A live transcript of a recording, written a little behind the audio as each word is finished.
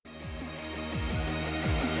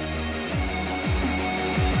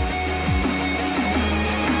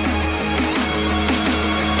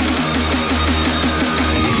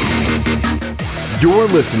You're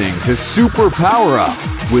listening to Super Power Up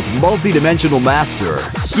with multidimensional master,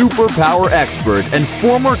 superpower expert, and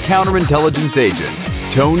former counterintelligence agent,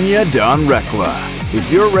 Tonya Don Rekla.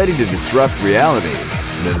 If you're ready to disrupt reality,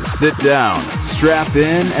 then sit down, strap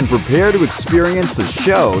in, and prepare to experience the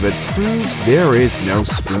show that proves there is no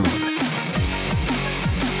spoon.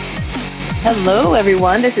 Hello,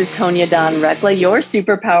 everyone. This is Tonya Don Rekla, your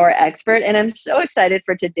superpower expert, and I'm so excited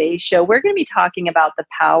for today's show. We're going to be talking about the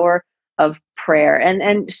power of prayer,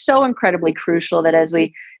 and so incredibly crucial that as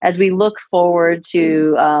we look forward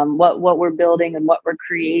to what we're building and what we're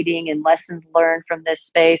creating and lessons learned from this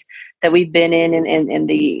space that we've been in and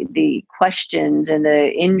the questions and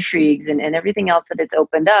the intrigues and everything else that it's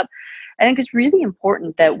opened up. I think it's really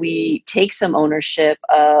important that we take some ownership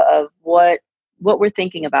of what we're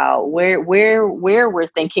thinking about, where we're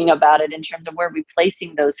thinking about it in terms of where we're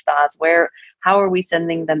placing those thoughts, how are we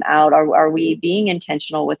sending them out? Are we being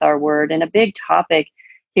intentional with our word? And a big topic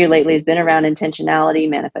here lately has been around intentionality,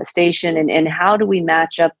 manifestation, and how do we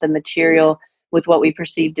match up the material with what we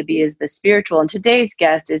perceive to be as the spiritual. And today's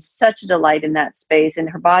guest is such a delight in that space,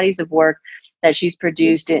 and her bodies of work that she's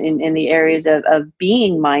produced in the areas of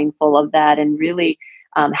being mindful of that and really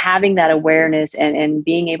having that awareness and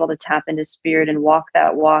being able to tap into spirit and walk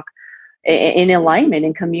that walk in alignment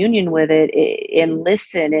and communion with it and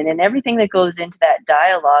listen and everything that goes into that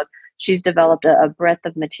dialogue. She's developed a breadth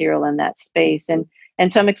of material in that space. And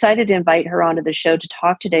so I'm excited to invite her onto the show to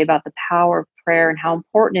talk today about the power of prayer and how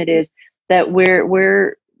important it is that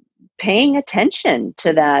we're paying attention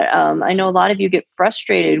to that. I know a lot of you get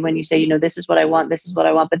frustrated when you say, this is what I want, but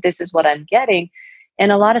this is what I'm getting.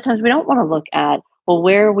 And a lot of times we don't want to look at, well,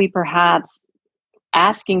 where are we perhaps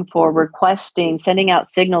asking for, requesting, sending out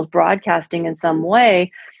signals, broadcasting in some way,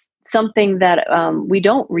 something that we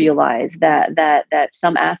don't realize that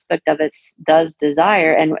some aspect of it does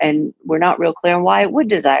desire, and we're not real clear on why it would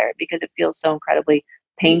desire it because it feels so incredibly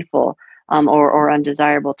painful or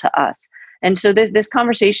undesirable to us. And so this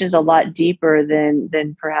conversation is a lot deeper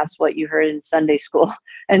than perhaps what you heard in Sunday school.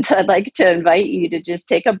 And so I'd like to invite you to just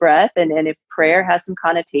take a breath, and if prayer has some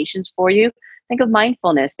connotations for you, think of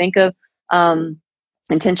mindfulness, think of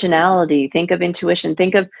intentionality, think of intuition,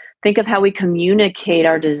 think of how we communicate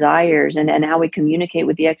our desires and how we communicate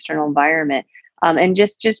with the external environment, and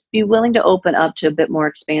just be willing to open up to a bit more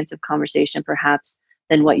expansive conversation perhaps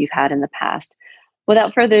than what you've had in the past.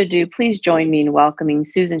 Without further ado, please join me in welcoming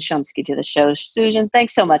Susan Shumsky to the show. Susan,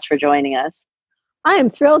 thanks so much for joining us. I am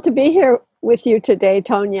thrilled to be here with you today,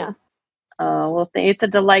 Tonya. Well, it's a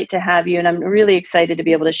delight to have you, and I'm really excited to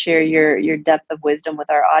be able to share your depth of wisdom with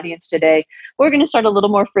our audience today. We're going to start a little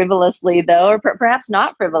more frivolously, though, or perhaps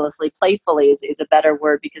not frivolously, playfully is a better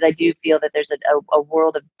word, because I do feel that there's a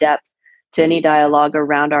world of depth to any dialogue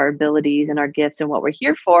around our abilities and our gifts and what we're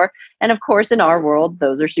here for. And of course, in our world,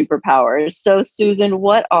 those are superpowers. So, Susan,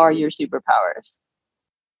 what are your superpowers?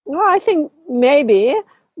 Well, I think maybe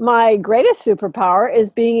my greatest superpower is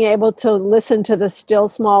being able to listen to the still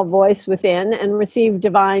small voice within and receive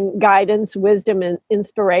divine guidance, wisdom, and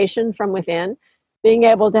inspiration from within. Being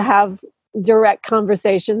able to have direct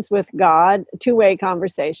conversations with God, two-way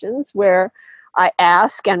conversations where I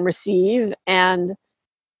ask and receive, and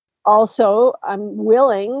also I'm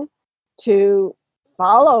willing to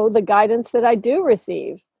follow the guidance that I do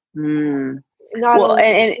receive. Not only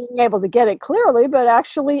being able to get it clearly, but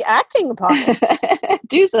actually acting upon it.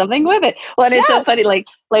 Do something with it. Well, and it's so funny,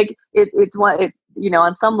 it's one,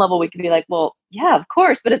 on some level we can be like, well, yeah, of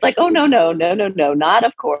course, but it's like, oh, no, not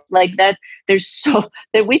of course. Like that, there's so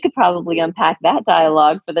that we could probably unpack that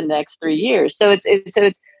dialogue for the next 3 years. So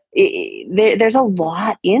there's a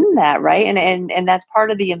lot in that, right? And that's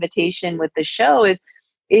part of the invitation with the show is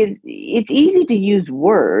it's easy to use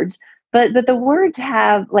words, but the words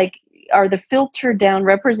are the filtered down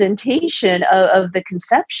representation of the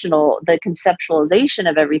conceptualization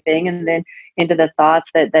of everything, and then into the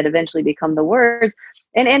thoughts that eventually become the words.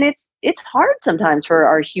 And it's hard sometimes for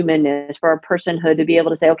our humanness, for our personhood, to be able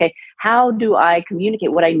to say, okay, how do I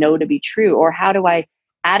communicate what I know to be true? Or how do I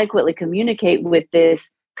adequately communicate with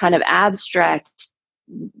this kind of abstract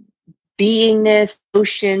beingness,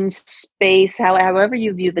 ocean, space, however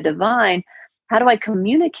you view the divine? How do I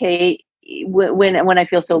communicate when I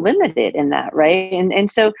feel so limited in that, right? And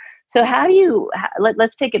so how do you,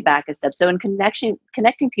 let's take it back a step. So in connecting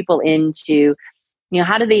people into,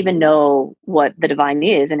 how do they even know what the divine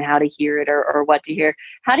is and how to hear it or what to hear?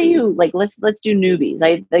 How do you, let's do newbies.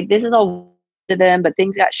 Like this is all to them, but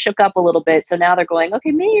things got shook up a little bit. So now they're going,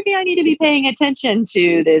 okay, maybe I need to be paying attention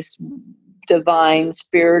to this divine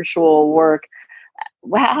spiritual work.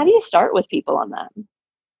 How do you start with people on that?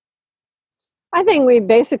 I think we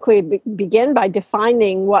basically begin by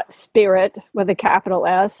defining what spirit, with a capital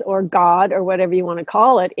S, or God, or whatever you want to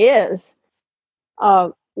call it, is.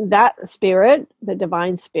 That spirit, the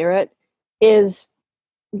divine spirit, is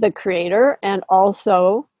the creator and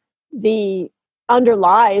also the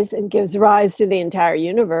underlies and gives rise to the entire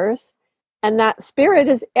universe. And that spirit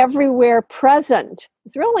is everywhere present.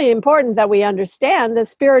 It's really important that we understand that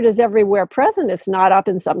spirit is everywhere present. It's not up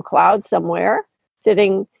in some cloud somewhere,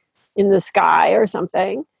 sitting in the sky or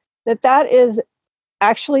something. That is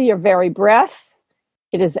actually your very breath.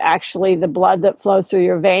 It is actually the blood that flows through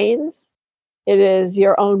your veins. It is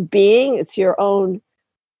your own being. It's your own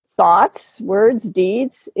thoughts, words,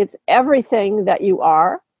 deeds. It's everything that you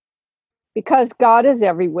are, because God is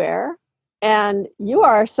everywhere and you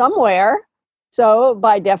are somewhere. So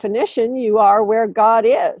by definition, you are where God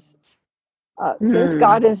is. Since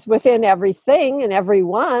God is within everything and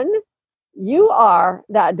everyone, you are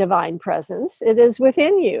that divine presence. It is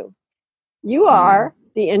within you. You are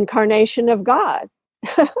the incarnation of God.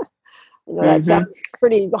 I know that sounds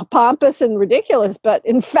pretty pompous and ridiculous, but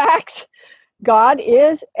in fact, God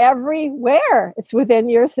is everywhere. It's within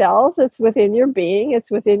your cells. It's within your being. It's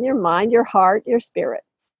within your mind, your heart, your spirit.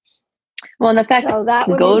 Well, and the fact so that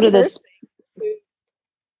would go be to this.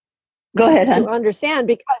 Go ahead, to hon.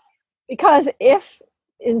 understand, because if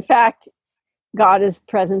in fact God is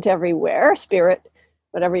present everywhere, spirit,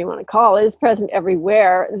 whatever you want to call it, is present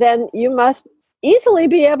everywhere, then you must easily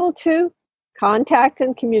be able to contact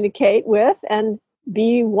and communicate with and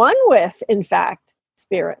be one with, in fact,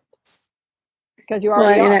 spirit. Because you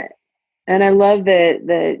already are. And I love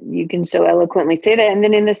that you can so eloquently say that. And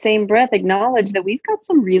then in the same breath, acknowledge that we've got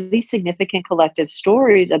some really significant collective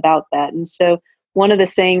stories about that. And so one of the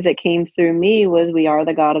sayings that came through me was, we are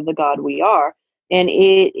the God of the God we are. And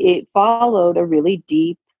it followed a really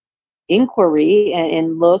deep inquiry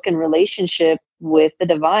and look and relationship with the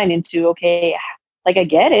divine into, okay, like I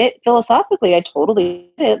get it philosophically, I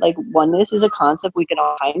totally get it. Like oneness is a concept we can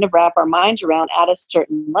all kind of wrap our minds around at a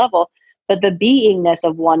certain level, but the beingness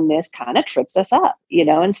of oneness kind of trips us up,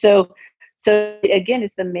 And so again,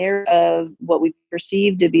 it's the mirror of what we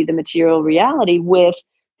perceive to be the material reality with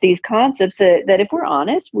these concepts that if we're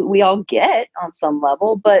honest, we all get on some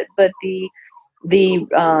level, but the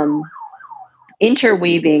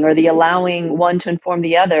interweaving or the allowing one to inform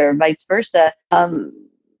the other, vice versa,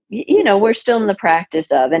 we're still in the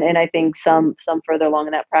practice of, and I think some further along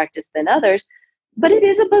in that practice than others, but it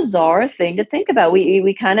is a bizarre thing to think about.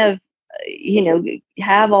 We kind of,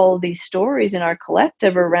 have all these stories in our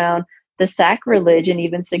collective around the sacrilege, and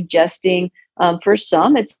even suggesting, for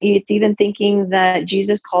some, it's even thinking that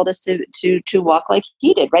Jesus called us to walk like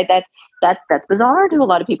he did, right? That's bizarre to a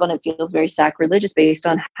lot of people, and it feels very sacrilegious based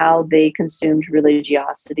on how they consumed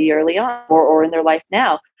religiosity early on or in their life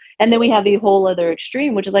now. And then we have the whole other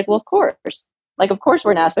extreme, which is like, well, of course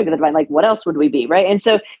we're an aspect of the divine. Like, what else would we be, right? And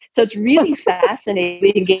so it's really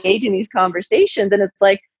fascinating to engage in these conversations, and it's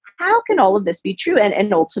like, how can all of this be true?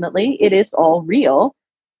 And ultimately, it is all real,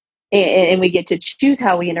 and we get to choose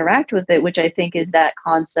how we interact with it, which I think is that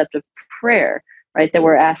concept of prayer, right? That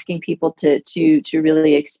we're asking people to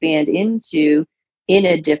really expand into in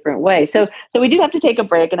a different way. So we do have to take a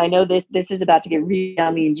break, and I know this is about to get really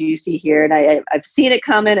yummy and juicy here, and I've seen it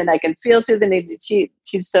coming, and I can feel Susan. She's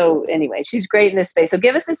great in this space. So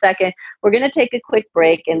give us a second. We're going to take a quick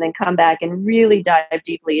break and then come back and really dive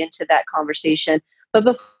deeply into that conversation. But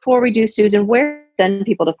before we do, Susan, where send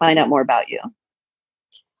people to find out more about you?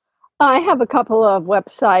 I have a couple of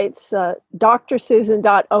websites,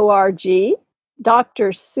 drsusan.org,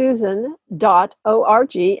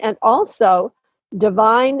 drsusan.org, and also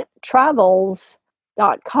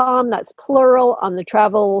divinetravels.com. That's plural on the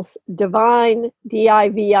travels, divine,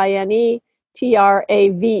 DIVINE,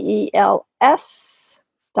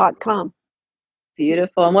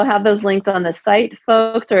 Beautiful. And we'll have those links on the site,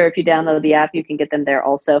 folks, or if you download the app, you can get them there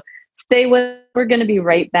also. Stay with us. We're going to be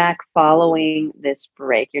right back following this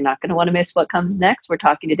break. You're not going to want to miss what comes next. We're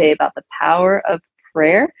talking today about the power of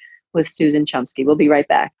prayer with Susan Chomsky. We'll be right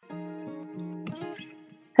back.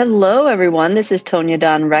 Hello, everyone. This is Tonya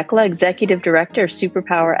Dawn Rekla, Executive Director of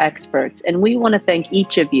Superpower Experts, and we want to thank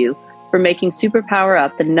each of you for making Superpower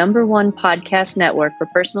Up the #1 podcast network for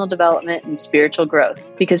personal development and spiritual growth.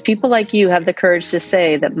 Because people like you have the courage to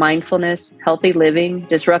say that mindfulness, healthy living,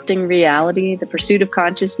 disrupting reality, the pursuit of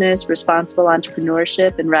consciousness, responsible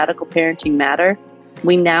entrepreneurship, and radical parenting matter.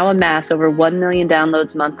 We now amass over 1 million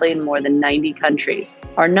downloads monthly in more than 90 countries.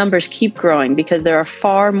 Our numbers keep growing because there are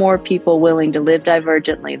far more people willing to live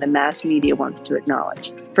divergently than mass media wants to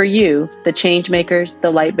acknowledge. For you, the change makers, the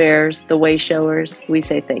light bearers, the way showers, we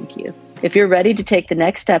say thank you. If you're ready to take the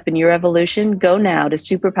next step in your evolution, go now to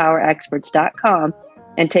superpowerexperts.com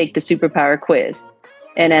and take the Superpower Quiz.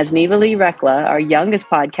 And as Neva Lee Rekla, our youngest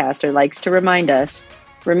podcaster, likes to remind us,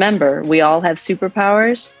 remember, we all have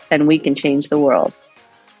superpowers and we can change the world.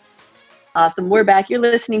 Awesome. We're back. You're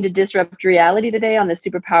listening to Disrupt Reality today on the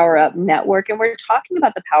Superpower Up Network, and we're talking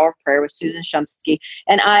about the power of prayer with Susan Shumsky.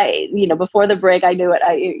 And before the break, I knew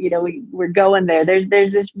it. We're going there. There's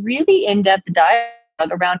this really in-depth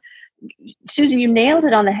dialogue around. Susan, you nailed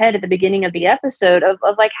it on the head at the beginning of the episode of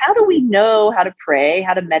like, how do we know how to pray,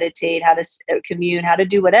 how to meditate, how to commune, how to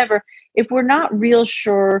do whatever, if we're not real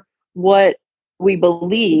sure what we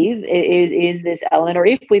believe is this element, or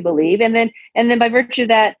if we believe, and then by virtue of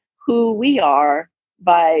that, who we are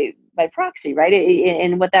by proxy, right?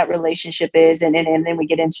 And what that relationship is. And then we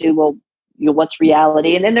get into, well, what's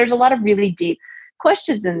reality? And then there's a lot of really deep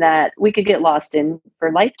questions in that we could get lost in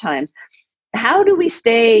for lifetimes. How do we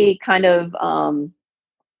stay kind of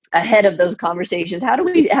ahead of those conversations? How do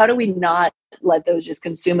we not let those just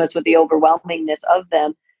consume us with the overwhelmingness of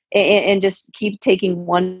them, and just keep taking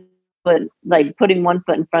one foot, like putting one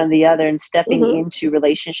foot in front of the other and stepping into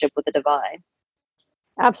relationship with the divine?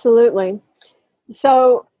 Absolutely.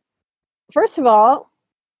 So, first of all,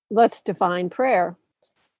 let's define prayer.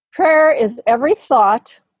 Prayer is every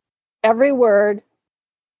thought, every word,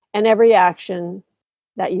 and every action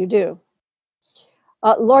that you do.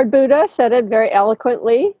 Lord Buddha said it very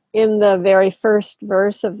eloquently in the very first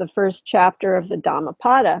verse of the first chapter of the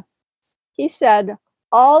Dhammapada. He said,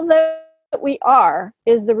 all that we are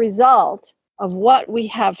is the result of what we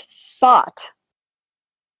have thought.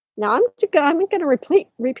 Now, I'm going to repeat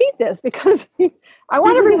this because I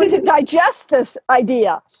want everyone to digest this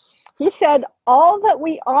idea. He said, all that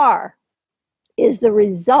we are is the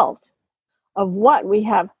result of what we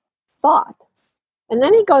have thought. And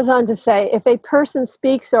then he goes on to say, if a person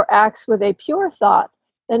speaks or acts with a pure thought,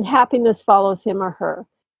 then happiness follows him or her.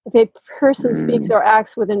 If a person speaks or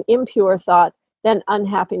acts with an impure thought, then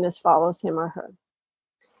unhappiness follows him or her.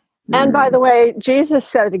 And by the way, Jesus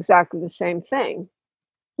said exactly the same thing.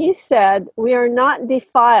 He said, we are not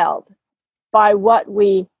defiled by what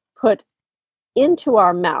we put into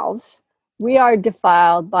our mouths. We are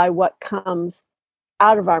defiled by what comes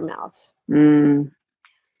out of our mouths.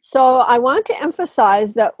 So I want to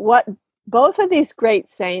emphasize that what both of these great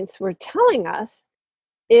saints were telling us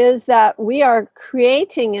is that we are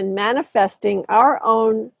creating and manifesting our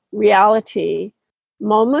own reality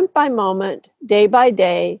moment by moment, day by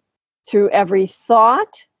day, through every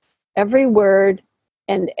thought, every word,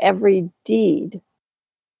 and every deed.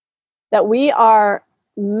 That we are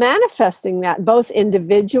manifesting that both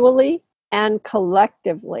individually and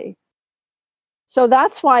collectively. So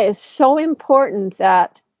that's why it's so important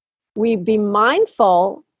that we be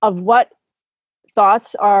mindful of what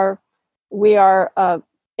thoughts we are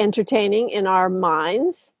entertaining in our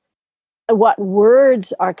minds, what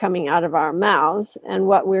words are coming out of our mouths, and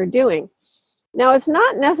what we're doing. Now, it's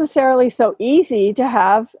not necessarily so easy to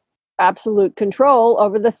have absolute control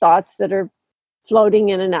over the thoughts that are floating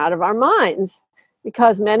in and out of our minds,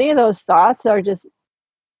 because many of those thoughts are just,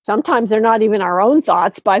 sometimes they're not even our own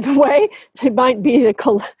thoughts, by the way. They might be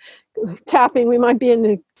we might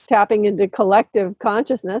be tapping into collective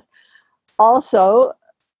consciousness. Also,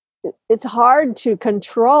 it's hard to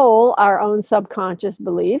control our own subconscious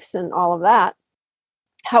beliefs and all of that.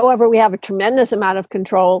 However, we have a tremendous amount of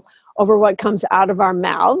control over what comes out of our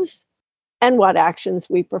mouths and what actions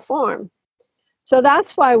we perform. So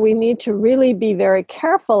that's why we need to really be very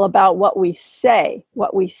careful about what we say,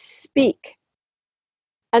 what we speak.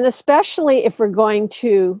 And especially if we're going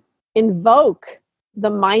to invoke the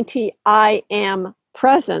mighty I am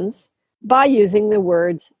presence by using the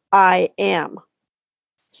words I am.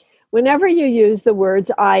 Whenever you use the words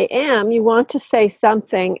I am, you want to say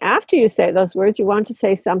something, after you say those words, you want to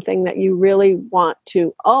say something that you really want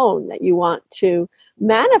to own, that you want to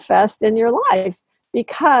manifest in your life,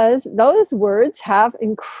 because those words have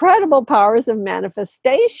incredible powers of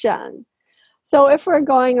manifestation. So if we're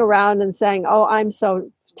going around and saying, oh, I'm so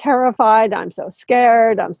terrified, I'm so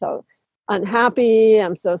scared, I'm so unhappy,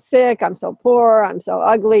 I'm so sick, I'm so poor, I'm so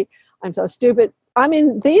ugly, I'm so stupid. I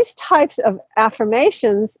mean, these types of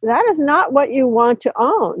affirmations, that is not what you want to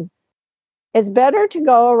own. It's better to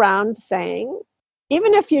go around saying,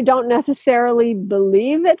 even if you don't necessarily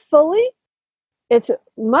believe it fully, it's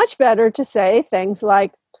much better to say things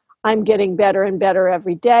like, I'm getting better and better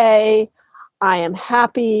every day, I am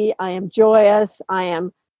happy, I am joyous, I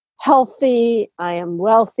am healthy, I am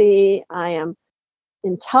wealthy, I am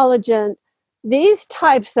intelligent. These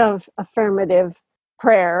types of affirmative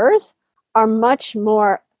prayers are much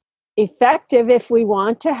more effective if we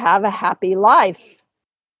want to have a happy life.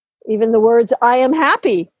 Even the words, I am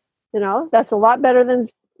happy, that's a lot better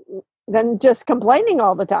than just complaining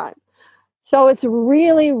all the time. So it's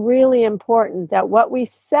really, really important that what we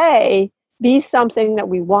say be something that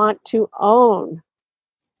we want to own.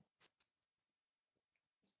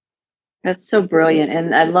 That's so brilliant.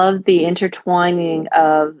 And I love the intertwining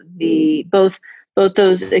of the both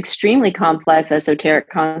those extremely complex esoteric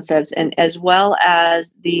concepts, and as well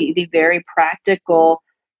as the very practical,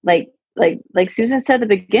 like Susan said at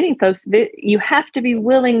the beginning, folks, you have to be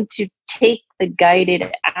willing to take the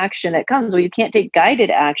guided action that comes. Well, you can't take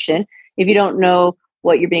guided action if you don't know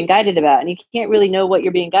what you're being guided about. And you can't really know what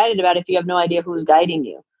you're being guided about if you have no idea who's guiding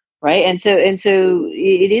you. Right. And so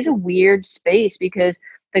it is a weird space, because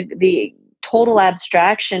the total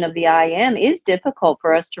abstraction of the I am is difficult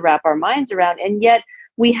for us to wrap our minds around. And yet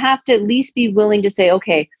we have to at least be willing to say,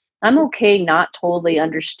 okay, I'm okay not totally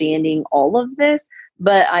understanding all of this,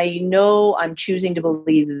 but I know I'm choosing to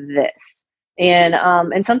believe this.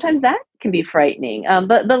 And sometimes that can be frightening.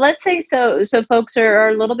 But let's say so folks are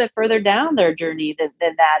a little bit further down their journey than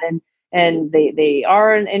that, and they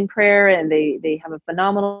are in prayer, and they have a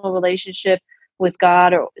phenomenal relationship with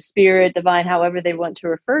God or spirit, divine, however they want to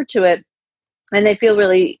refer to it, and they feel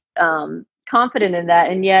really confident in that,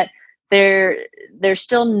 and yet they're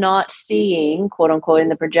still not seeing, quote unquote, in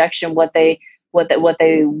the projection what they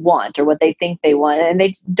want or what they think they want, and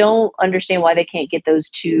they don't understand why they can't get those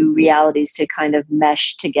two realities to kind of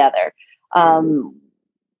mesh together.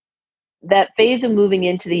 That phase of moving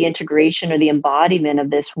into the integration or the embodiment of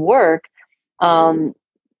this work,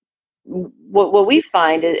 what we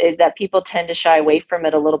find is that people tend to shy away from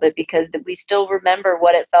it a little bit, because we still remember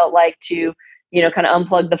what it felt like to kind of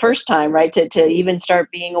unplug the first time, right? To even start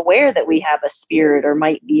being aware that we have a spirit or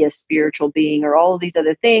might be a spiritual being or all of these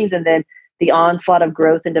other things. And then the onslaught of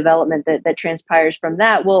growth and development that transpires from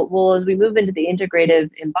that. Well, as we move into the integrative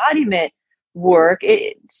embodiment work,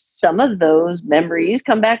 some of those memories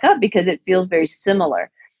come back up because it feels very similar.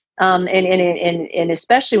 And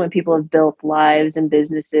especially when people have built lives and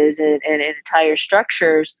businesses and entire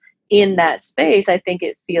structures in that space, I think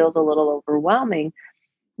it feels a little overwhelming.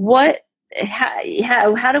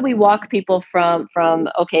 How do we walk people from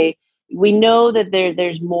okay, we know that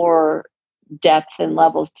there's more depth and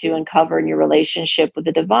levels to uncover in your relationship with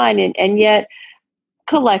the divine, and yet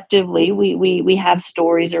collectively we have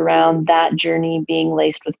stories around that journey being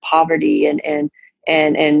laced with poverty and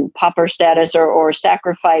pauper status or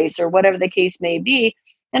sacrifice or whatever the case may be.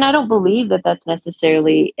 And I don't believe that that's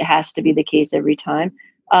necessarily has to be the case every time.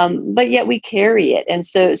 But yet we carry it. And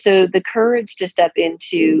so the courage to step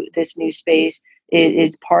into this new space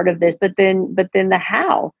is part of this, but then the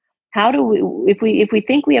how do we, if we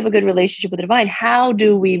think we have a good relationship with the divine, how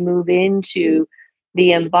do we move into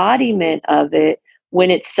the embodiment of it when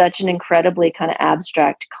it's such an incredibly kind of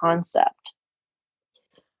abstract concept?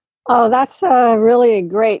 Oh, that's a really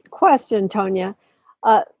great question, Tonya.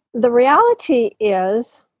 The reality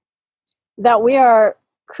is that we are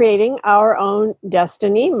creating our own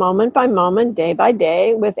destiny moment by moment, day by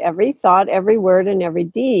day, with every thought, every word, and every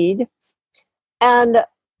deed. And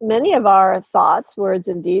many of our thoughts, words,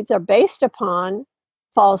 and deeds are based upon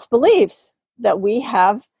false beliefs that we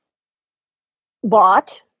have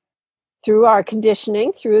bought through our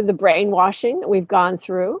conditioning, through the brainwashing that we've gone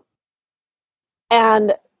through.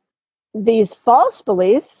 And these false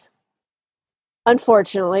beliefs,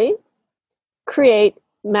 unfortunately, create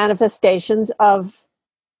manifestations of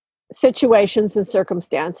situations and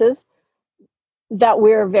circumstances that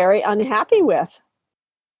we're very unhappy with.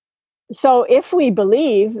 So if we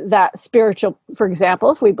believe that for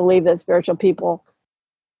example, if we believe that spiritual people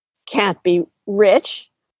can't be rich,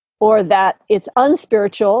 or that it's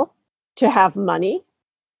unspiritual to have money,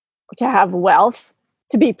 to have wealth,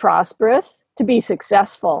 to be prosperous, to be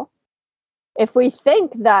successful, if we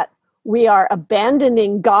think that we are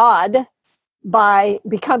abandoning God by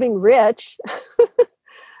becoming rich,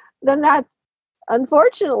 then that,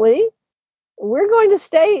 unfortunately, we're going to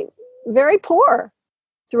stay very poor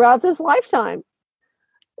throughout this lifetime.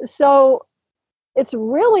 So it's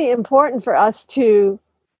really important for us to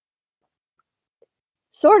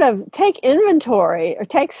sort of take inventory or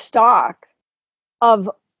take stock of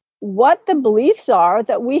what the beliefs are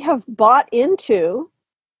that we have bought into,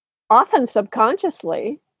 often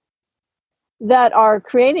subconsciously, that are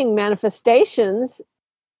creating manifestations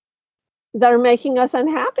that are making us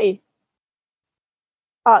unhappy.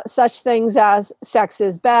 Such things as sex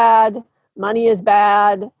is bad, money is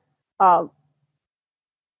bad,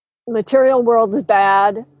 material world is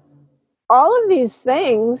bad. All of these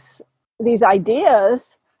things, these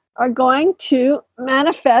ideas, are going to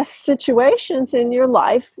manifest situations in your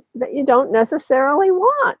life that you don't necessarily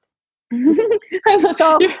want.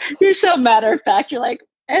 So, you're so matter of fact. You're like,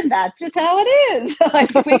 and that's just how it is.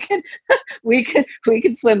 Like we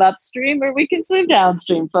can swim upstream or we can swim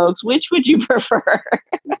downstream, folks. Which would you prefer?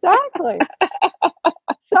 exactly.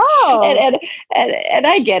 and, So, and and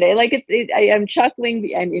I get it. Like I'm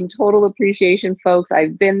chuckling and in total appreciation, folks.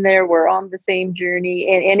 I've been there. We're on the same journey,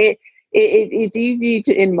 and it's easy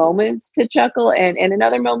to in moments to chuckle, and in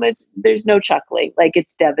other moments there's no chuckling. Like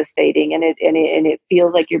it's devastating, and it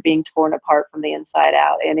feels like you're being torn apart from the inside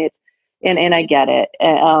out, and I get it.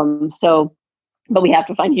 So, but we have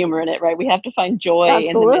to find humor in it, right? We have to find joy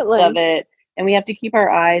in the midst of absolutely. it, and we have to keep our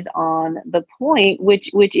eyes on the point, which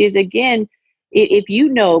is again, if you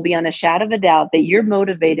know beyond a shadow of a doubt that you're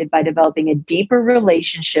motivated by developing a deeper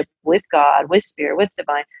relationship with God, with spirit, with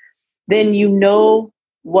divine, then you know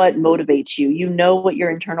what motivates you. You know what your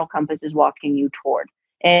internal compass is walking you toward,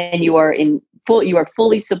 and you are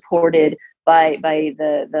fully supported by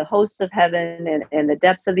the hosts of heaven and the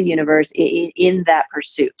depths of the universe in that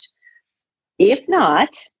pursuit. If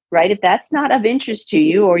not, right, if that's not of interest to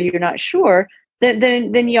you or you're not sure,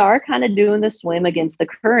 then you are kind of doing the swim against the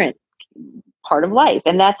current part of life,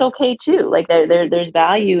 and that's okay too. Like there's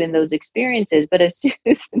value in those experiences, but as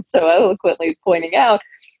Susan so eloquently is pointing out,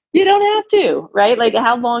 you don't have to, right? Like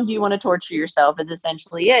how long do you want to torture yourself is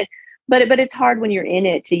essentially it. But it's hard when you're in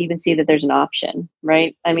it to even see that there's an option,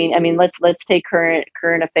 right? I mean let's take current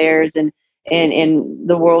affairs and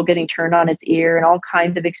the world getting turned on its ear and all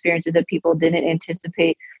kinds of experiences that people didn't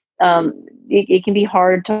anticipate. It can be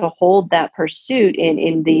hard to hold that pursuit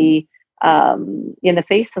in the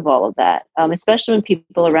face of all of that, especially when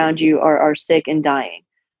people around you are sick and dying.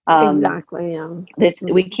 Exactly. Yeah.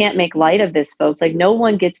 We can't make light of this, folks. Like no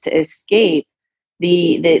one gets to escape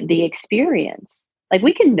the experience. Like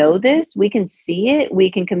we can know this, we can see it, we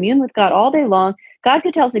can commune with God all day long. God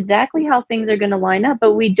could tell us exactly how things are going to line up,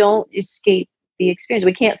 but we don't escape the experience.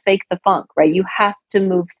 We can't fake the funk, right? You have to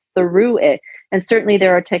move through it. And certainly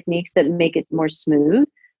there are techniques that make it more smooth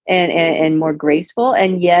and more graceful.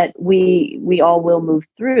 And yet we all will move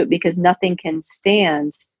through it because nothing can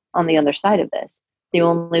stand on the other side of this. The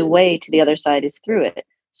only way to the other side is through it.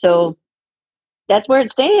 So that's where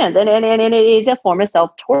it stands. And it is a form of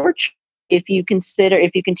self-torture. If you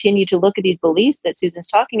continue to look at these beliefs that Susan's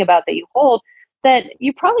talking about that you hold, that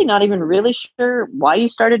you're probably not even really sure why you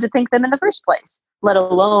started to think them in the first place, let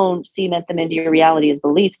alone cement them into your reality as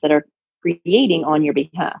beliefs that are creating on your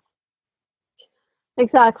behalf.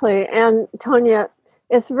 Exactly. And Tonya,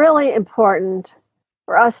 it's really important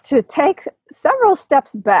for us to take several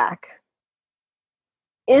steps back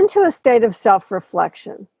into a state of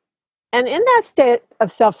self-reflection. And in that state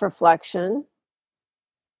of self-reflection,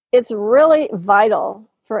 it's really vital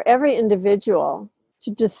for every individual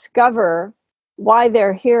to discover why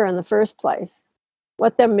they're here in the first place,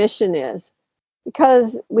 what their mission is.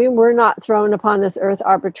 Because we were not thrown upon this earth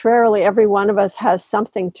arbitrarily. Every one of us has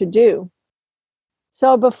something to do.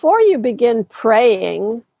 So before you begin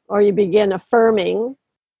praying or you begin affirming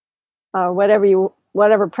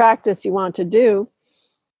whatever practice you want to do,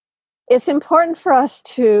 it's important for us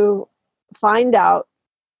to find out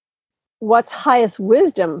what's highest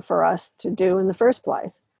wisdom for us to do in the first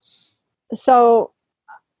place. So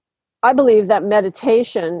I believe that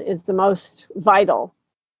meditation is the most vital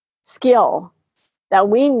skill that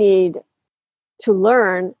we need to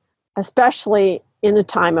learn, especially in a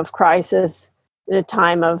time of crisis, in a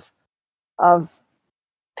time of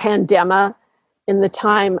pandemic, in the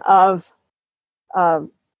time of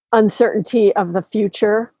uncertainty of the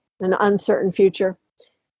future, an uncertain future.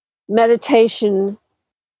 Meditation,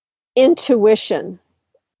 intuition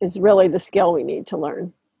is really the skill we need to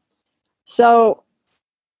learn. So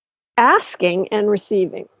asking and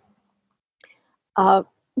receiving,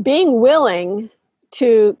 being willing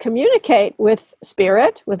to communicate with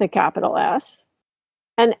spirit, with a capital S,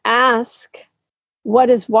 and ask what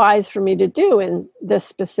is wise for me to do in this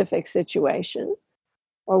specific situation,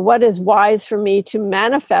 or what is wise for me to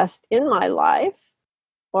manifest in my life,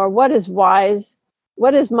 or what is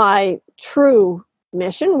my true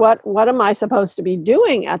mission, what am I supposed to be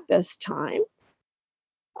doing at this time?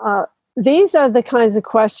 These are the kinds of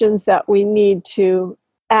questions that we need to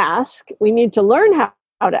ask. We need to learn how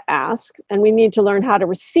to ask, and we need to learn how to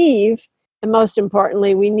receive, and most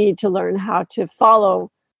importantly, we need to learn how to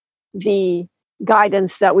follow the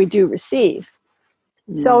guidance that we do receive.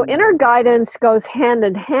 So inner guidance goes hand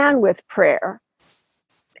in hand with prayer.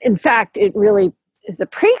 In fact, it really is the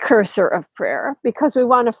precursor of prayer, because we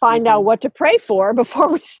want to find out what to pray for before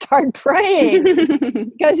we start praying.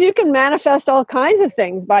 Because you can manifest all kinds of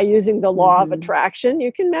things by using the law of attraction.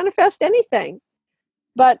 You can manifest anything.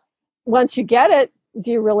 But once you get it,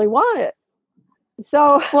 do you really want it?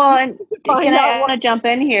 So, well, and I want to jump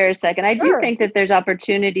in here a second. I do think that there's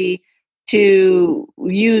opportunity to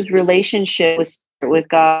use relationship with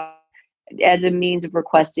God as a means of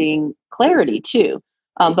requesting clarity too.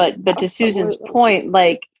 But to Susan's point,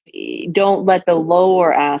 like, don't let the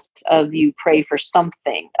lower asks of you pray for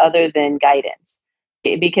something other than guidance,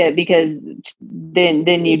 because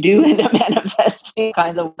then you do end up manifesting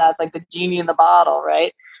kinds of, that's like the genie in the bottle,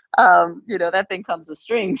 right? That thing comes with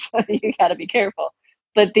strings. You got to be careful.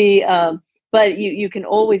 But but you can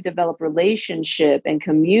always develop relationship and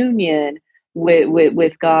communion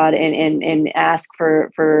with God, and ask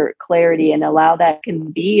for clarity, and allow that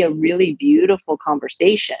can be a really beautiful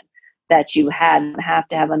conversation that you have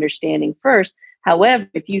to have understanding first. However,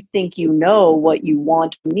 if you think you know what you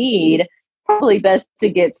want or need, probably best to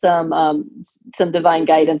get some divine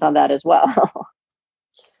guidance on that as well.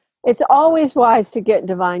 It's always wise to get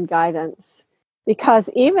divine guidance, because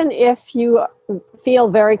even if you feel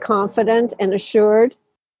very confident and assured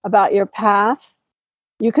about your path,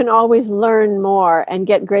 you can always learn more and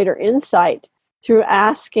get greater insight through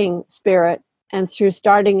asking Spirit and through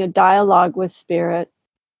starting a dialogue with Spirit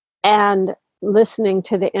and listening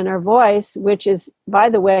to the inner voice, which is, by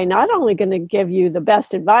the way, not only going to give you the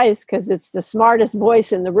best advice because it's the smartest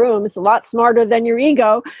voice in the room. It's a lot smarter than your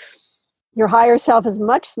ego. Your higher self is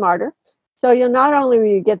much smarter. So you'll not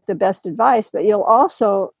only get the best advice, but you'll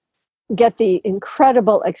also get the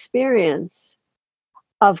incredible experience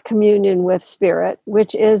of communion with Spirit,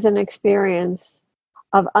 which is an experience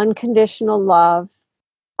of unconditional love,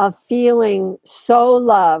 of feeling so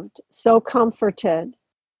loved, so comforted,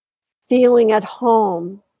 feeling at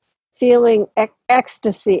home, feeling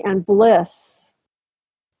ecstasy and bliss.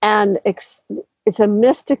 And it's a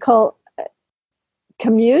mystical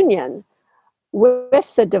communion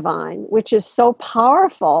with the divine, which is so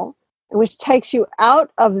powerful, and which takes you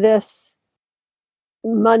out of this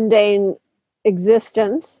mundane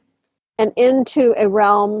existence and into a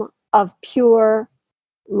realm of pure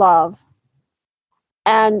love.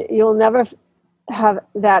 And you'll never have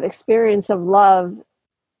that experience of love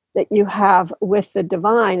that you have with the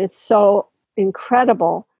divine. It's so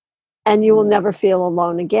incredible, and you will never feel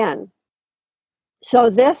alone again. So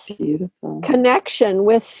this beautiful connection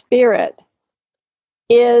with Spirit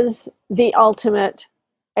is the ultimate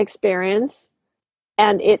experience,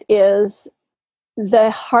 and it is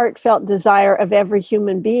the heartfelt desire of every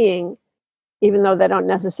human being, even though they don't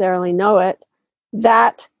necessarily know it.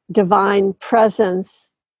 That divine presence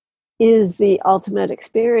is the ultimate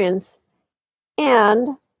experience,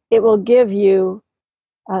 and it will give you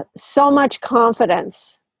so much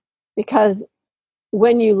confidence, because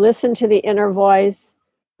when you listen to the inner voice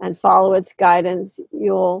and follow its guidance,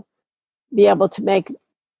 you'll be able to make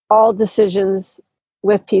all decisions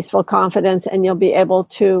with peaceful confidence, and you'll be able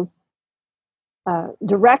to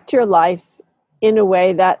direct your life in a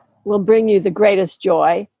way that will bring you the greatest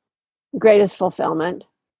joy, greatest fulfillment,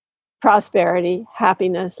 prosperity,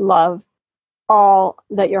 happiness, love, all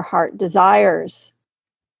that your heart desires.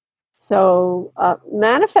 So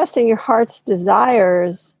manifesting your heart's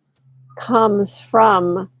desires comes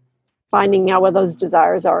from finding out what those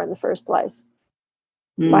desires are in the first place.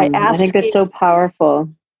 By asking, I think that's so powerful.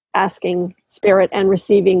 Asking Spirit and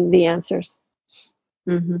receiving the answers.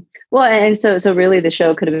 Mm-hmm. Well, and so really the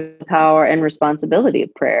show could have been power and responsibility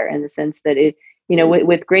of prayer, in the sense that it,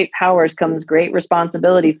 with great powers comes great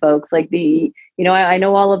responsibility, folks. Like I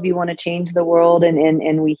know all of you want to change the world,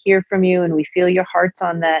 and we hear from you and we feel your hearts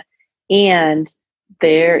on that. And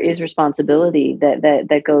there is responsibility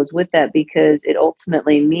that goes with that, because it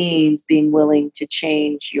ultimately means being willing to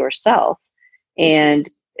change yourself. And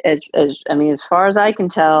as far as I can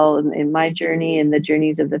tell, in my journey and the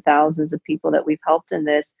journeys of the thousands of people that we've helped in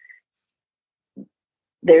this,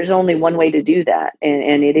 there's only one way to do that,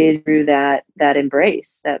 and it is through that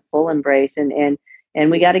embrace, that full embrace, and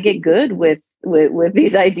we got to get good with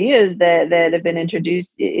these ideas that have been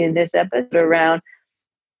introduced in this episode around,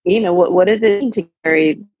 what does it mean to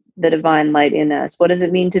carry the divine light in us? What does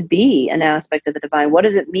it mean to be an aspect of the divine? What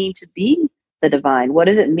does it mean to be the divine? What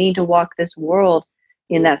does it mean to walk this world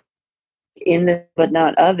in the but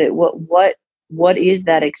not of it? What is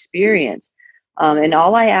that experience? And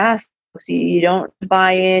all I ask, you don't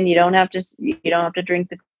buy in, you don't have to drink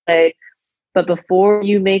the Kool-Aid, but before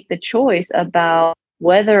you make the choice about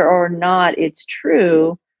whether or not it's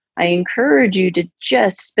true, I encourage you to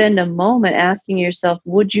just spend a moment asking yourself,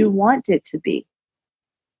 would you want it to be?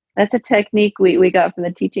 That's a technique we got from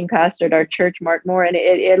the teaching pastor at our church, Mark Moore, and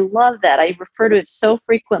I love that. I refer to it so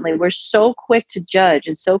frequently. We're so quick to judge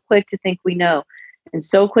and so quick to think we know and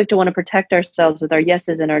so quick to want to protect ourselves with our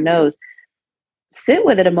yeses and our nos. Sit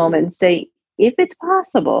with it a moment and say, if it's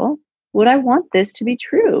possible, would I want this to be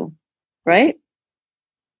true? Right?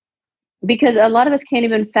 Because a lot of us can't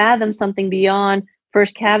even fathom something beyond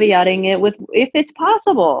first caveating it with if it's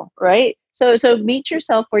possible, right? So meet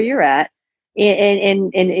yourself where you're at.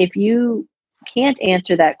 And if you can't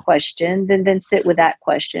answer that question, then sit with that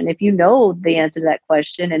question. If you know the answer to that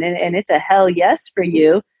question and it's a hell yes for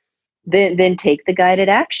you, then take the guided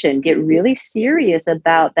action. Get really serious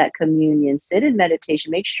about that communion. Sit in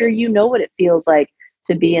meditation. Make sure you know what it feels like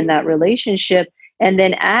to be in that relationship, and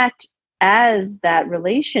then act as that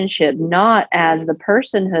relationship, not as the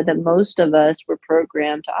personhood that most of us were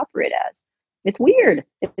programmed to operate as. It's weird.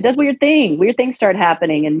 It does weird things. Weird things start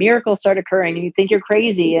happening and miracles start occurring and you think you're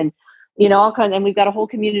crazy and all kinds. And we've got a whole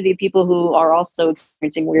community of people who are also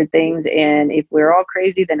experiencing weird things. And if we're all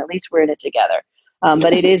crazy, then at least we're in it together.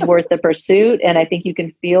 But it is worth the pursuit. And I think you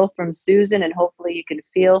can feel from Susan, and hopefully you can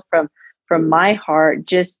feel from my heart,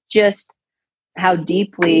 just how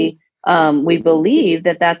deeply we believe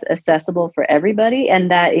that that's accessible for everybody,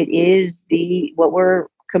 and that it is what we're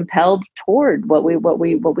compelled toward, what we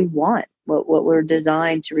want, what we're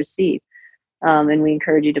designed to receive. And we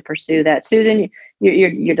encourage you to pursue that. Susan,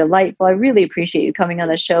 you're delightful. I really appreciate you coming on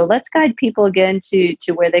the show. Let's guide people again to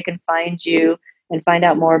where they can find you and find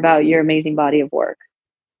out more about your amazing body of work.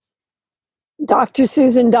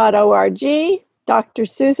 drsusan.org,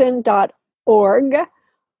 drsusan.org,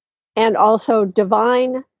 and also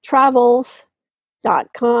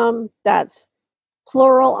divinetravels.com. That's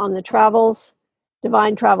plural on the travels,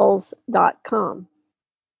 divinetravels.com.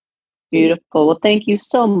 Beautiful. Well, thank you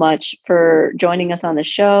so much for joining us on the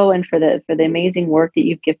show and for the amazing work that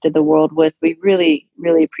you've gifted the world with. We really,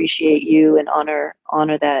 really appreciate you and honor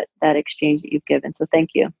that exchange that you've given. So thank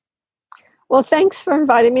you. Well, thanks for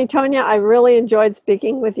inviting me, Tonya. I really enjoyed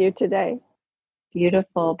speaking with you today.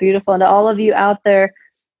 Beautiful, beautiful. And to all of you out there,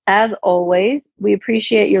 as always, we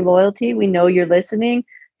appreciate your loyalty. We know you're listening.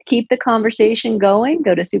 Keep the conversation going.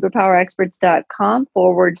 Go to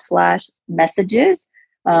superpowerexperts.com/messages.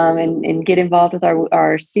 And get involved with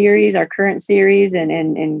our series, our current series,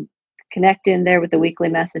 and connect in there with the weekly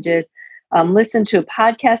messages. Listen to a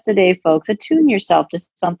podcast a day, folks. Attune yourself to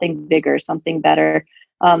something bigger, something better,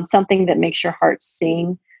 something that makes your heart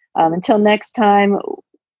sing. Until next time,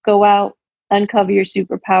 go out, uncover your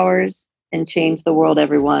superpowers, and change the world,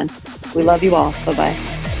 everyone. We love you all. Bye-bye.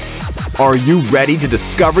 Are you ready to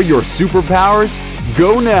discover your superpowers?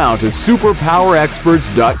 Go now to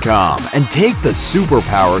superpowerexperts.com and take the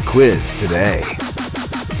superpower quiz today.